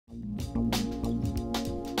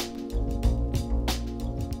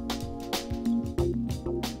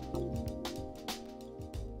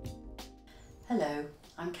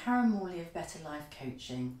better life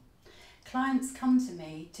coaching. Clients come to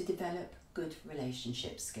me to develop good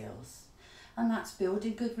relationship skills, and that's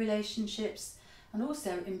building good relationships and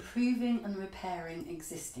also improving and repairing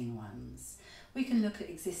existing ones. We can look at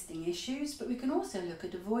existing issues, but we can also look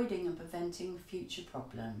at avoiding and preventing future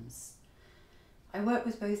problems. I work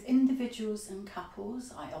with both individuals and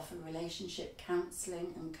couples. I offer relationship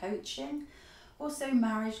counselling and coaching, also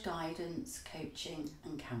marriage guidance, coaching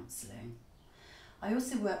and counselling. I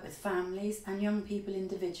also work with families and young people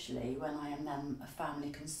individually when I am then a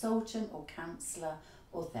family consultant or counsellor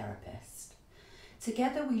or therapist.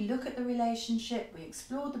 Together we look at the relationship, we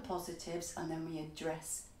explore the positives, and then we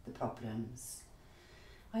address the problems.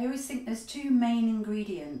 I always think there's two main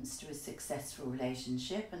ingredients to a successful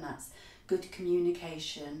relationship, and that's good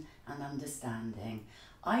communication and understanding.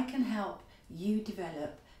 I can help you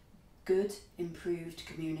develop good, improved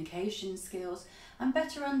communication skills and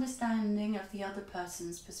better understanding of the other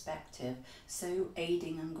person's perspective, so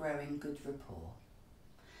aiding and growing good rapport.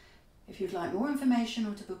 If you'd like more information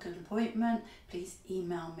or to book an appointment, please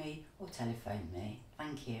email me or telephone me.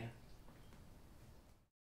 Thank you.